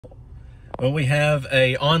Well, we have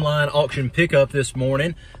a online auction pickup this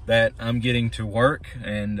morning that I'm getting to work,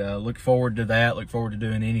 and look forward to that. Look forward to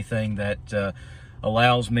doing anything that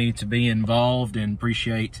allows me to be involved, and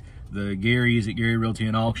appreciate the Garys at Gary Realty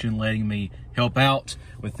and Auction letting me help out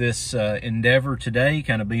with this endeavor today,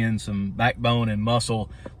 kind of being some backbone and muscle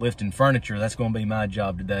lifting furniture. That's going to be my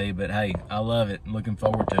job today, but hey, I love it and looking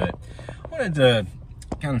forward to it. I wanted to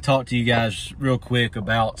kind of talk to you guys real quick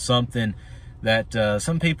about something that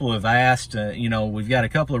some people have asked. You know, we've got a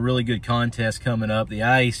couple of really good contests coming up. The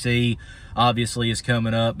IAC obviously is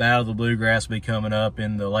coming up. Battle of the Bluegrass will be coming up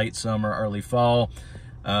in the late summer, early fall.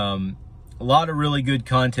 A lot of really good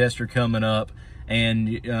contests are coming up,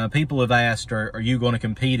 and people have asked, are you going to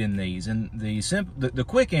compete in these? And the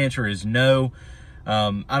quick answer is no.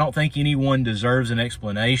 I don't think anyone deserves an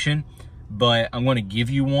explanation, but I'm going to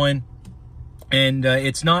give you one. And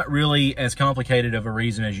it's not really as complicated of a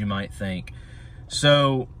reason as you might think.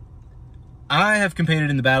 So I have competed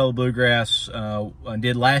in the Battle of Bluegrass, I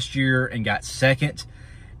did last year and got second.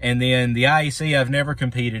 And then the IAC I've never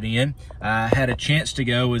competed in. I had a chance to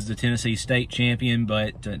go as the Tennessee State champion,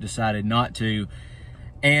 but decided not to.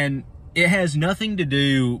 And it has nothing to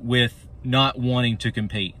do with not wanting to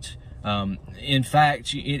compete. In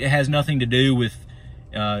fact, it has nothing to do with,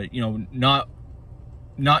 you know,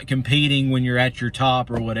 not competing when you're at your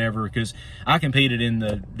top or whatever, because I competed in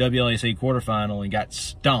the WLAC quarterfinal and got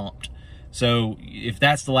stomped. So if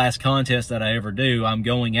that's the last contest that I ever do, I'm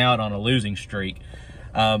going out on a losing streak.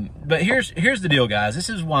 But here's the deal, guys. This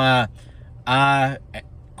is why I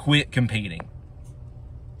quit competing.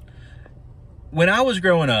 When I was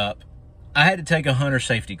growing up, I had to take a hunter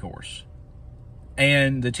safety course.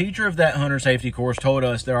 And the teacher of that hunter safety course told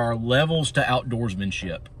us there are levels to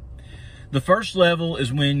outdoorsmanship. The first level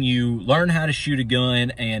is when you learn how to shoot a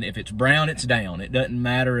gun, and if it's brown, it's down. It doesn't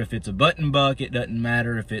matter if it's a button buck. It doesn't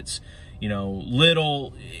matter if it's, you know,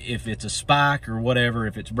 little, if it's a spike or whatever.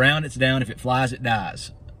 If it's brown, it's down. If it flies, it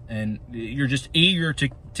dies. And you're just eager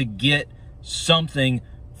to get something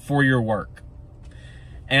for your work.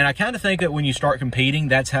 And I kind of think that when you start competing,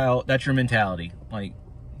 that's your mentality. Like,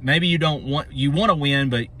 maybe you want to win,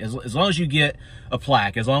 but as long as you get a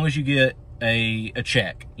plaque, as long as you get a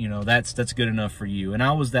check, you know, that's good enough for you. And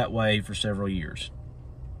I was that way for several years.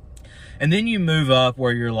 And then you move up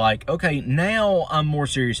where you're like, okay, now I'm more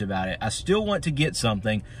serious about it. I still want to get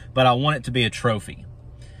something, but I want it to be a trophy.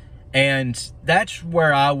 And that's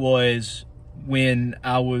where I was when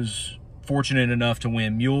I was fortunate enough to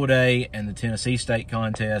win Mule Day and the Tennessee State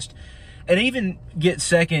contest, and even get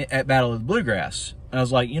second at Battle of the Bluegrass. I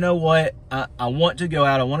was like, you know what? I want to go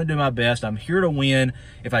out. I want to do my best. I'm here to win.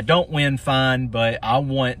 If I don't win, fine, but I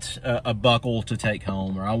want a buckle to take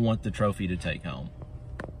home, or I want the trophy to take home.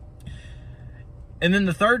 And then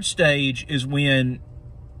the third stage is when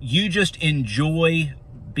you just enjoy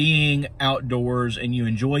being outdoors and you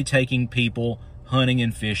enjoy taking people hunting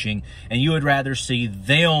and fishing, and you would rather see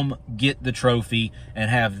them get the trophy and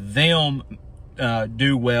have them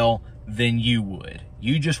do well than you would.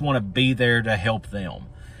 You just want to be there to help them.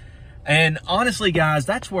 And honestly, guys,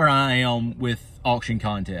 that's where I am with auction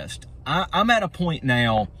contest. I'm at a point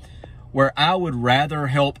now where I would rather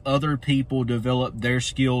help other people develop their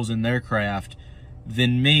skills and their craft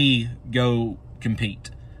than me go compete.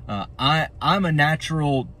 I'm a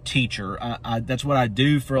natural teacher. That's what I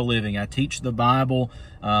do for a living. I teach the Bible.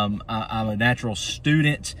 I'm a natural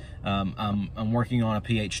student. I'm working on a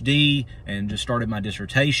PhD and just started my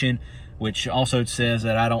dissertation, which also says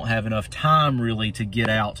that I don't have enough time really to get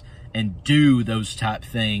out and do those type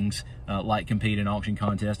things like compete in auction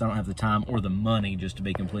contests. I don't have the time or the money, just to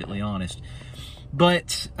be completely honest.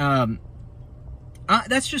 But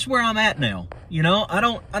that's just where I'm at now. You know, I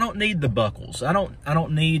don't need the buckles. I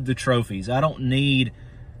don't need the trophies. I don't need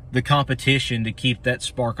the competition to keep that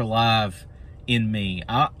spark alive in me.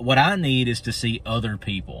 What I need is to see other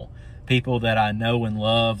people that I know and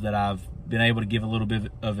love, that I've been able to give a little bit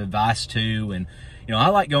of advice to. And, you know, I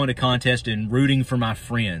like going to contests and rooting for my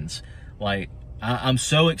friends. Like, I'm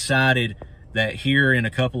so excited that here in a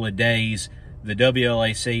couple of days, the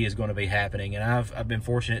WLAC is going to be happening, and I've been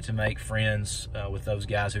fortunate to make friends with those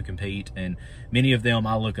guys who compete, and many of them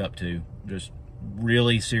I look up to, just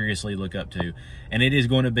really seriously look up to. And it is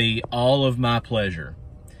going to be all of my pleasure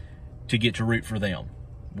to get to root for them.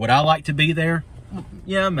 Would I like to be there?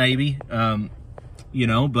 Yeah, maybe. You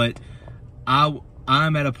know, but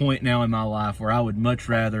I'm at a point now in my life where I would much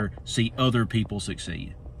rather see other people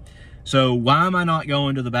succeed. So why am I not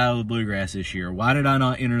going to the Battle of the Bluegrass this year? Why did I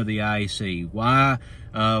not enter the IAC? Why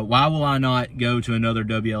will I not go to another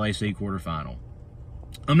WLAC quarterfinal?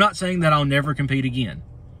 I'm not saying that I'll never compete again.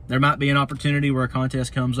 there might be an opportunity where a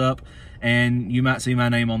contest comes up and you might see my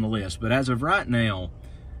name on the list. But as of right now,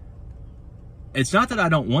 it's not that I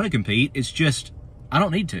don't want to compete. It's just I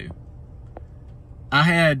don't need to. I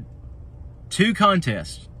had 2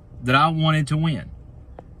 contests that I wanted to win,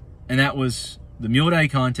 and that was the Mule Day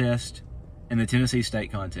contest and the Tennessee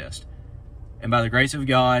State contest. And by the grace of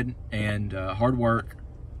God and hard work,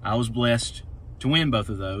 I was blessed to win both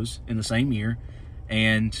of those in the same year.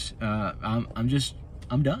 And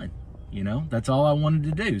I'm done. You know, that's all I wanted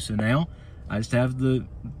to do. So now I just have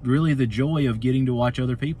really the joy of getting to watch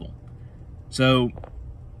other people. So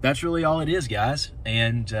that's really all it is, guys.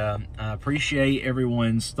 And I appreciate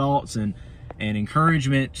everyone's thoughts and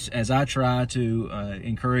encouragement as I try to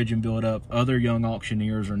encourage and build up other young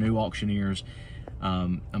auctioneers or new auctioneers.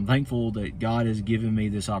 I'm thankful that God has given me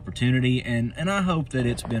this opportunity, and I hope that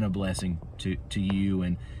it's been a blessing to you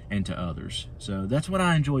and to others. So that's what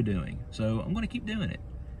I enjoy doing. So I'm going to keep doing it.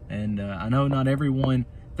 And I know not everyone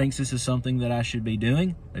thinks this is something that I should be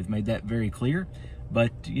doing. They've made that very clear.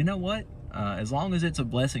 But you know what? As long as it's a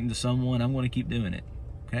blessing to someone, I'm going to keep doing it.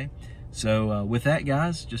 Okay? So with that,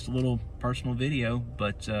 guys, just a little personal video,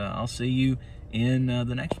 but I'll see you in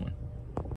the next one.